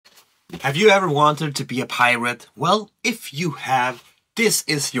Have you ever wanted to be a pirate? Well, if you have, this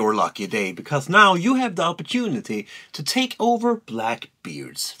is your lucky day, because now you have the opportunity to take over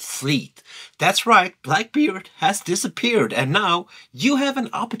Blackbeard's fleet. That's right, Blackbeard has disappeared, and now you have an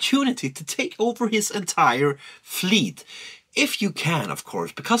opportunity to take over his entire fleet. If you can, of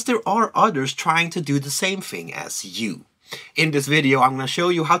course, because there are others trying to do the same thing as you. In this video, I'm going to show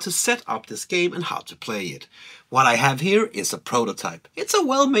you how to set up this game and how to play it. What I have here is a prototype. It's a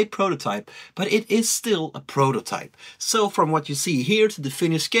well-made prototype, but it is still a prototype. So from what you see here to the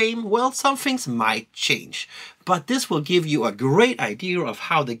finished game, well, some things might change. But this will give you a great idea of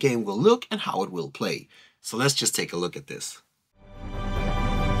how the game will look and how it will play. So let's just take a look at this.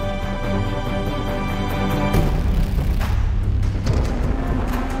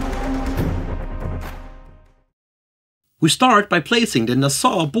 We start by placing the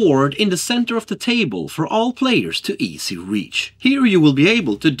Nassau board in the center of the table for all players to easy reach. Here you will be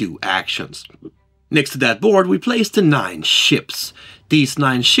able to do actions. Next to that board we place the 9 ships. These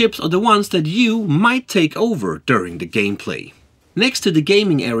 9 ships are the ones that you might take over during the gameplay. Next to the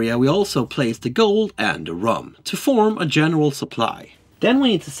gaming area we also place the gold and the rum to form a general supply. Then we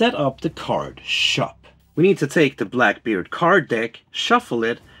need to set up the card shop. We need to take the Blackbeard card deck, shuffle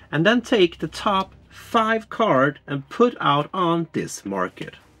it, and then take the top 5 card and put out on this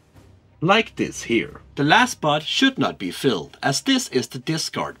market. Like this here. The last spot should not be filled, as this is the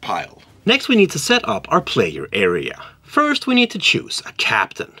discard pile. Next we need to set up our player area. First we need to choose a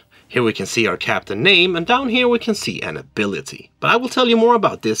captain. Here we can see our captain name, and down here we can see an ability. But I will tell you more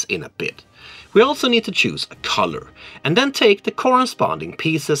about this in a bit. We also need to choose a color, and then take the corresponding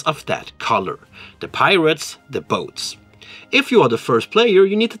pieces of that color. The pirates, the boats. If you are the first player,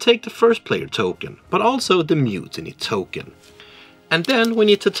 you need to take the first player token, but also the mutiny token. And then we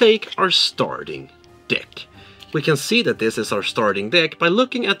need to take our starting deck. We can see that this is our starting deck by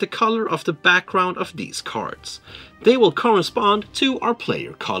looking at the color of the background of these cards. They will correspond to our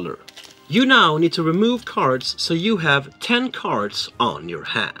player color. You now need to remove cards so you have 10 cards on your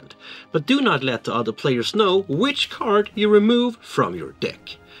hand. But do not let the other players know which card you remove from your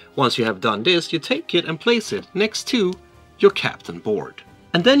deck. Once you have done this, you take it and place it next to your captain board.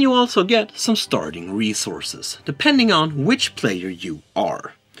 And then you also get some starting resources, depending on which player you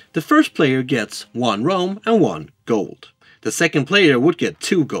are. The first player gets 1 Rome and 1 gold. The second player would get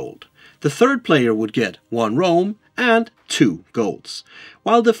 2 gold. The third player would get 1 Rome and 2 golds,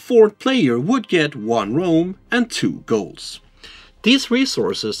 while the fourth player would get 1 Rome and 2 golds. These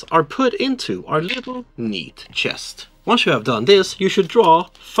resources are put into our little neat chest. Once you have done this, you should draw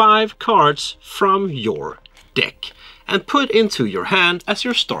 5 cards from your deck and put into your hand as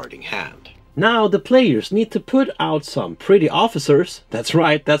your starting hand. Now the players need to put out some pretty officers, that's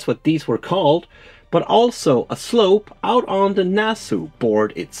right, that's what these were called, but also a slope out on the Nassau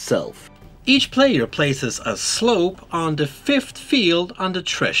board itself. Each player places a slope on the 5th field on the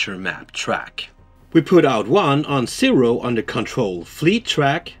treasure map track. We put out 1 on 0 on the control fleet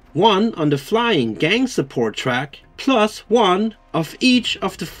track, 1 on the flying gang support track, plus 1 of each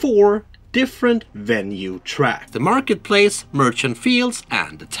of the 4 different venue track, the marketplace, merchant fields,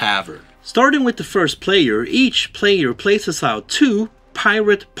 and the tavern. Starting with the first player, each player places out 2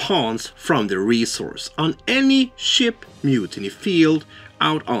 pirate pawns from the resource on any ship mutiny field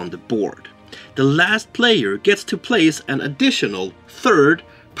out on the board. The last player gets to place an additional 3rd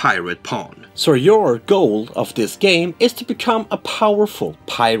pirate pawn. So your goal of this game is to become a powerful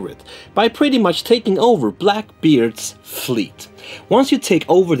pirate by pretty much taking over Blackbeard's fleet. Once you take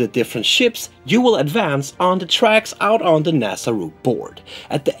over the different ships, you will advance on the tracks out on the Nassau board.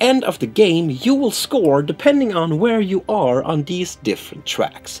 At the end of the game, you will score depending on where you are on these different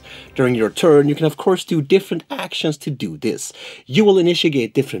tracks. During your turn, you can of course do different actions to do this. You will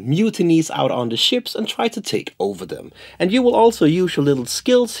initiate different mutinies out on the ships and try to take over them. And you will also use your little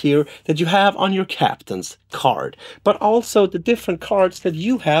skills here that you have on your captain's card, but also the different cards that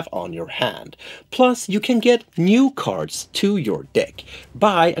you have on your hand. Plus, you can get new cards to your deck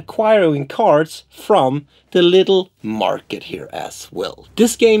by acquiring cards from the little market here as well.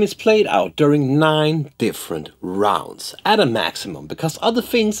 This game is played out during 9 different rounds at a maximum, because other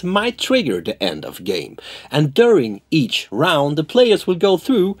things might trigger the end of game. And during each round, the players will go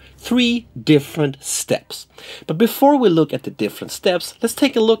through 3 different steps. But before we look at the different steps, let's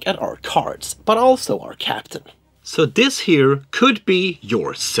take a look at our cards, but also our captain. So this here could be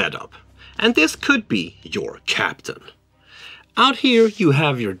your setup, and this could be your captain. Out here you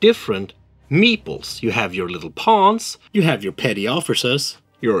have your different meeples. You have your little pawns, you have your petty officers,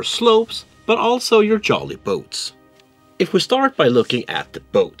 your slopes, but also your jolly boats. If we start by looking at the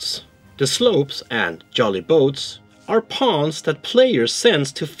boats, the slopes and jolly boats are pawns that players send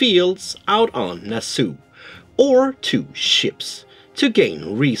to fields out on Nassau, or to ships, to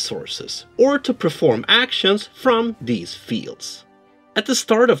gain resources, or to perform actions from these fields. At the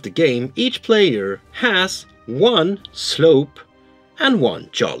start of the game, each player has one slope and one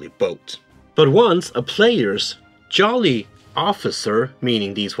jolly boat. But once a player's jolly officer,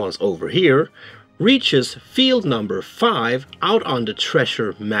 meaning these ones over here, reaches field number 5 out on the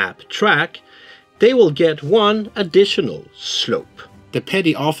treasure map track, they will get one additional slope. The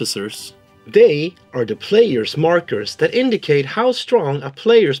petty officers, they are the player's markers that indicate how strong a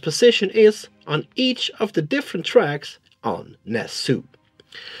player's position is on each of the different tracks on Nassau.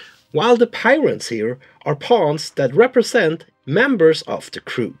 While the pirates here are pawns that represent members of the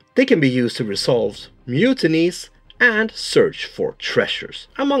crew. They can be used to resolve mutinies and search for treasures,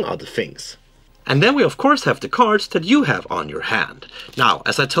 among other things. And then we of course have the cards that you have on your hand. Now,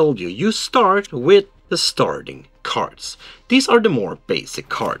 as I told you, you start with the starting cards. These are the more basic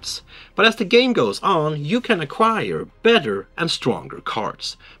cards. But as the game goes on, you can acquire better and stronger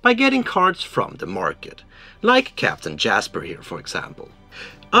cards by getting cards from the market, like Captain Jasper here, for example.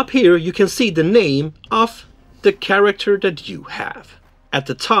 Up here you can see the name of the character that you have. At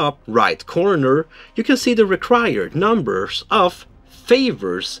the top right corner you can see the required numbers of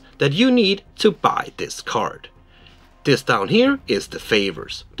favors that you need to buy this card. This down here is the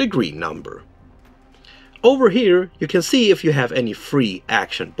favors, the green number. Over here you can see if you have any free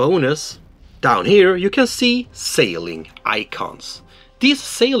action bonus. Down here you can see sailing icons. These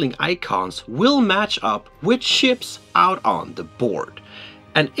sailing icons will match up with ships out on the board.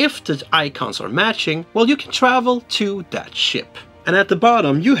 And if the icons are matching, well, you can travel to that ship. And at the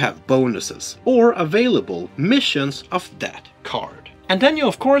bottom you have bonuses or available missions of that card. And then you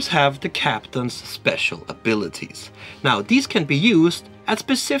of course have the captain's special abilities. Now these can be used at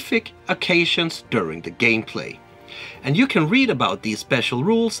specific occasions during the gameplay. And you can read about these special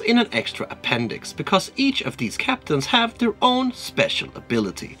rules in an extra appendix, because each of these captains have their own special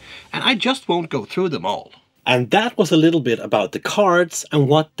ability. And I just won't go through them all. And that was a little bit about the cards and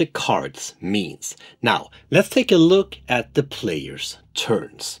what the cards means. Now, let's take a look at the players'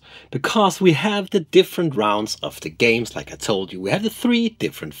 turns. Because we have the different rounds of the games, like I told you, we have the 3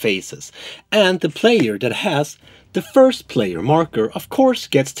 different phases. And the player that has the first player marker, of course,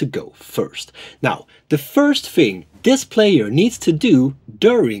 gets to go first. Now, the first thing this player needs to do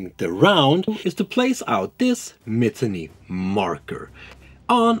during the round is to place out this mutiny marker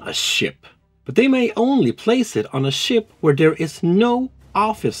on a ship. But they may only place it on a ship where there is no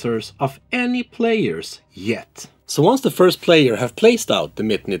officers of any players yet. So once the first player have placed out the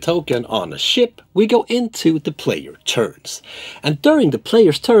mutiny token on a ship, we go into the player turns. And during the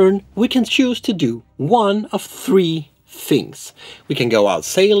player's turn, we can choose to do one of 3 things. We can go out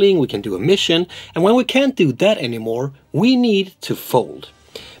sailing, we can do a mission, and when we can't do that anymore, we need to fold.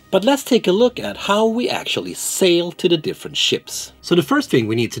 But let's take a look at how we actually sail to the different ships. So the first thing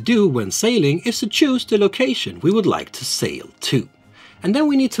we need to do when sailing is to choose the location we would like to sail to. And then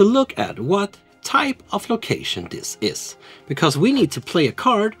we need to look at what type of location this is, because we need to play a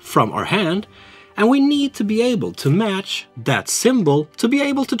card from our hand and we need to be able to match that symbol to be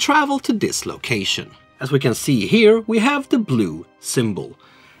able to travel to this location. As we can see here, we have the blue symbol,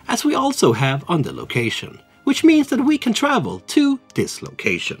 as we also have on the location, which means that we can travel to this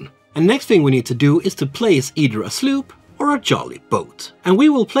location. And next thing we need to do is to place either a sloop or a jolly boat. And we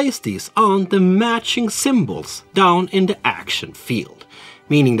will place these on the matching symbols down in the action field,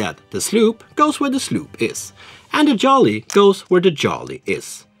 meaning that the sloop goes where the sloop is, and the jolly goes where the jolly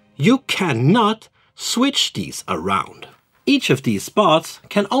is. You cannot switch these around. Each of these spots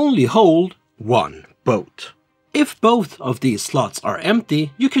can only hold one boat. If both of these slots are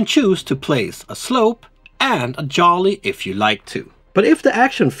empty, you can choose to place a slope and a jolly if you like to. But if the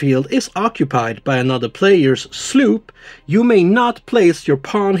action field is occupied by another player's sloop, you may not place your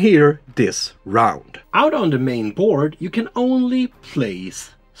pawn here this round. Out on the main board, you can only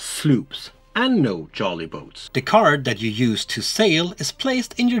place sloops and no jolly boats. The card that you use to sail is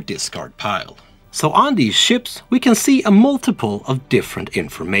placed in your discard pile. So on these ships, we can see a multiple of different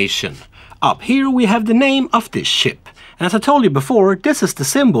information. Up here we have the name of this ship. And as I told you before, this is the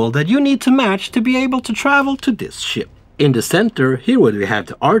symbol that you need to match to be able to travel to this ship. In the center, here where we have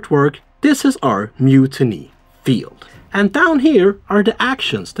the artwork, this is our mutiny field. And down here are the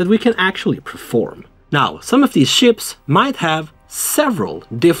actions that we can actually perform. Now, some of these ships might have several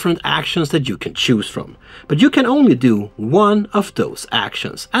different actions that you can choose from, but you can only do one of those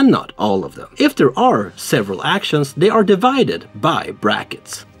actions and not all of them. If there are several actions, they are divided by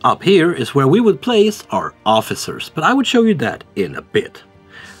brackets. Up here is where we would place our officers, but I would show you that in a bit.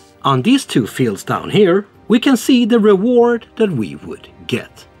 On these 2 fields down here, we can see the reward that we would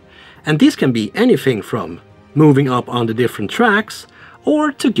get. And this can be anything from moving up on the different tracks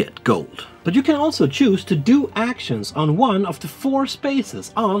or to get gold. But you can also choose to do actions on one of the 4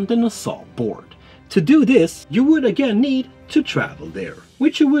 spaces on the Nassau board. To do this, you would again need to travel there,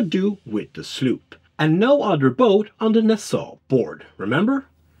 which you would do with the sloop. And no other boat on the Nassau board, remember?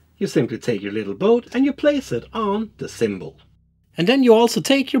 You simply take your little boat and you place it on the symbol. And then you also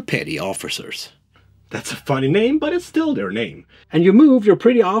take your petty officers. That's a funny name, but it's still their name. And you move your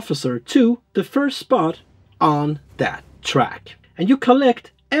pretty officer to the first spot on that track. And you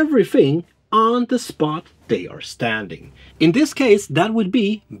collect everything on the spot they are standing. In this case, that would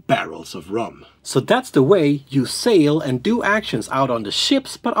be barrels of rum. So that's the way you sail and do actions out on the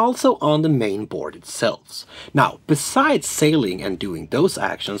ships, but also on the main board itself. Now, besides sailing and doing those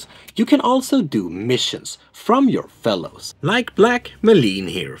actions, you can also do missions from your fellows. Like Black Maline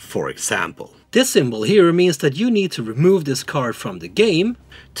here, for example. This symbol here means that you need to remove this card from the game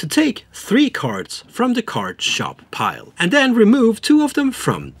to take 3 cards from the card shop pile and then remove 2 of them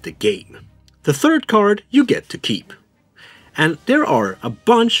from the game. The 3rd card you get to keep. And there are a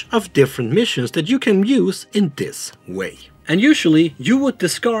bunch of different missions that you can use in this way. And usually you would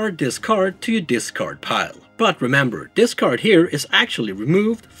discard this card to your discard pile. But remember, this card here is actually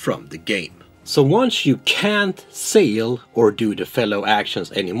removed from the game. So once you can't sail or do the fellow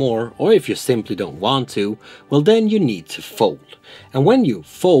actions anymore, or if you simply don't want to, well then you need to fold. And when you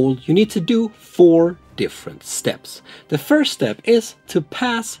fold, you need to do 4 different steps. The first step is to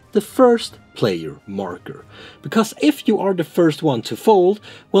pass the first player marker. Because if you are the first one to fold,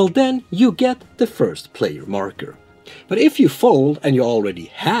 well then you get the first player marker. But if you fold and you already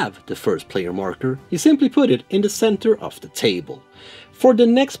have the first player marker, you simply put it in the center of the table for the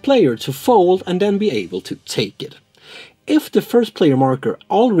next player to fold and then be able to take it. If the first player marker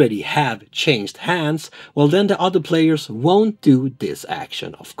already have changed hands, well then the other players won't do this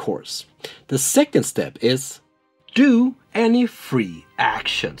action, of course. The second step is do any free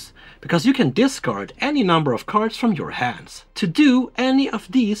actions, because you can discard any number of cards from your hands to do any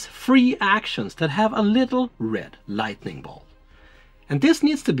of these free actions that have a little red lightning bolt. And this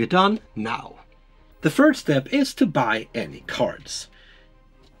needs to be done now. The third step is to buy any cards.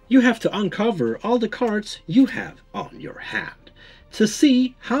 You have to uncover all the cards you have on your hand to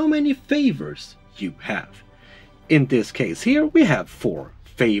see how many favors you have. In this case here we have 4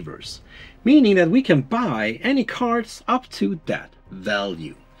 favors, meaning that we can buy any cards up to that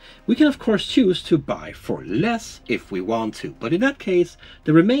value. We can of course choose to buy for less if we want to, but in that case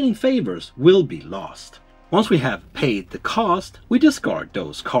the remaining favors will be lost. Once we have paid the cost, we discard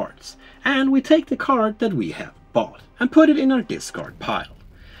those cards and we take the card that we have bought and put it in our discard pile.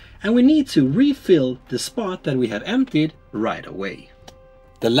 And we need to refill the spot that we have emptied right away.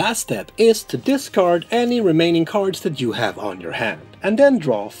 The last step is to discard any remaining cards that you have on your hand and then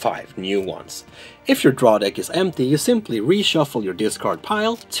draw 5 new ones. If your draw deck is empty, you simply reshuffle your discard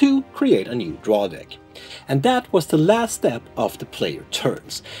pile to create a new draw deck. And that was the last step of the player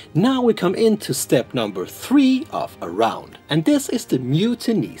turns. Now we come into step number 3 of a round, and this is the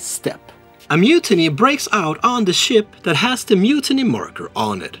mutiny step. A mutiny breaks out on the ship that has the mutiny marker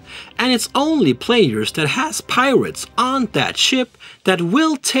on it, and it's only players that has pirates on that ship that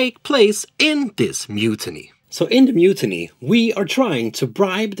will take place in this mutiny. So in the mutiny, we are trying to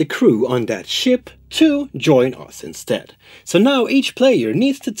bribe the crew on that ship to join us instead. So now each player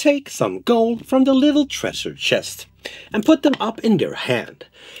needs to take some gold from the little treasure chest and put them up in their hand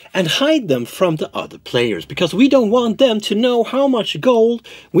and hide them from the other players, because we don't want them to know how much gold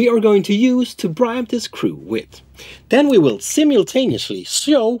we are going to use to bribe this crew with. Then we will simultaneously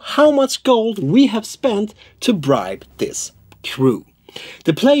show how much gold we have spent to bribe this crew.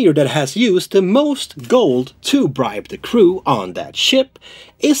 The player that has used the most gold to bribe the crew on that ship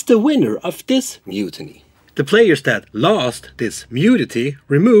is the winner of this mutiny. The players that lost this mutiny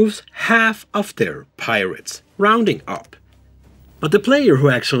removes half of their pirates, rounding up. But the player who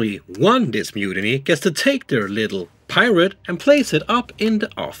actually won this mutiny gets to take their little pirate and place it up in the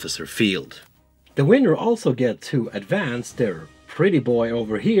officer field. The winner also gets to advance their pretty boy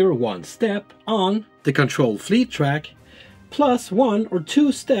over here 1 step on the control fleet track, plus 1 or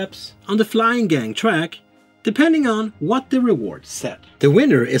 2 steps on the flying gang track, depending on what the reward set. The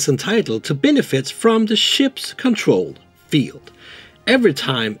winner is entitled to benefits from the ship's controlled field. Every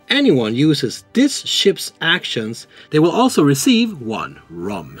time anyone uses this ship's actions, they will also receive 1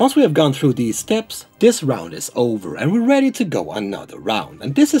 rum. Once we have gone through these steps, this round is over and we're ready to go another round.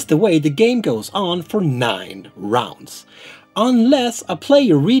 And this is the way the game goes on for 9 rounds. Unless a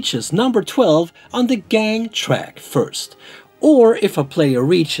player reaches number 12 on the gang track first. or if a player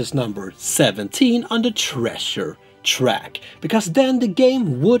reaches number 17 on the treasure track, because then the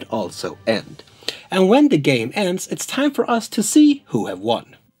game would also end. And when the game ends, it's time for us to see who have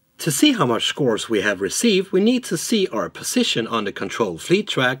won. To see how much scores we have received, we need to see our position on the control fleet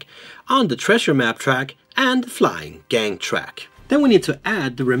track, on the treasure map track, and the flying gang track. Then we need to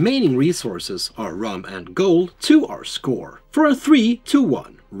add the remaining resources, our rum and gold, to our score for a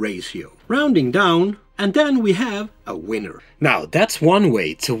 3-to-1 ratio. Rounding down, and then we have a winner. Now that's one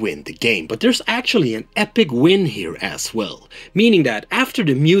way to win the game, but there's actually an epic win here as well. Meaning that after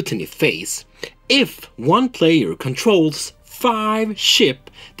the mutiny phase, if one player controls 5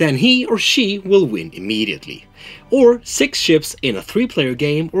 ships, then he or she will win immediately. Or 6 ships in a 3-player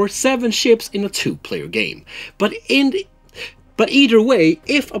game, or 7 ships in a 2-player game. But either way,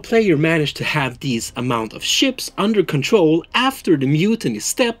 if a player managed to have these amount of ships under control after the mutiny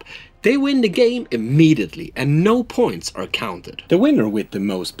step, they win the game immediately and no points are counted. The winner with the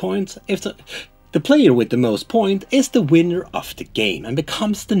most points, the player with the most points is the winner of the game and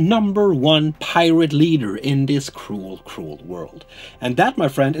becomes the #1 pirate leader in this cruel, cruel world. And that, my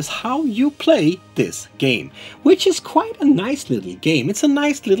friend, is how you play this game, which is quite a nice little game. It's a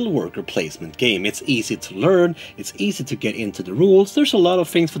nice little worker placement game. It's easy to learn, it's easy to get into the rules. There's a lot of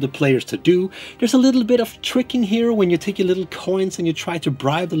things for the players to do. There's a little bit of tricking here when you take your little coins and you try to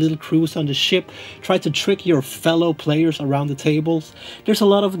bribe the little crews on the ship, try to trick your fellow players around the tables. There's a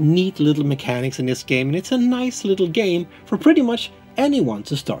lot of neat little mechanics in this game, and it's a nice little game for pretty much anyone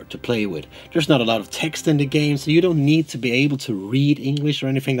to start to play with. There's not a lot of text in the game, so you don't need to be able to read English or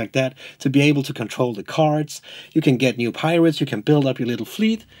anything like that to be able to control the cards. You can get new pirates, you can build up your little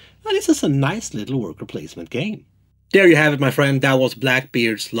fleet, and this is a nice little worker placement game. There you have it, my friend. That was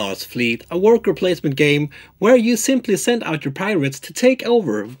Blackbeard's Lost Fleet, a worker placement game where you simply send out your pirates to take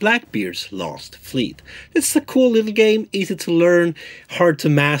over Blackbeard's Lost Fleet. It's a cool little game, easy to learn, hard to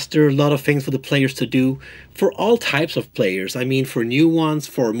master, a lot of things for the players to do. For all types of players, I mean for new ones,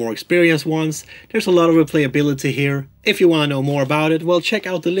 for more experienced ones, there's a lot of replayability here. If you want to know more about it, well, check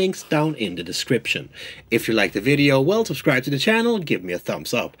out the links down in the description. If you liked the video, well, subscribe to the channel, give me a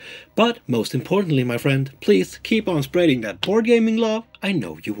thumbs up. But most importantly, my friend, please keep on spreading that board gaming love I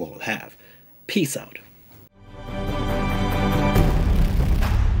know you all have. Peace out.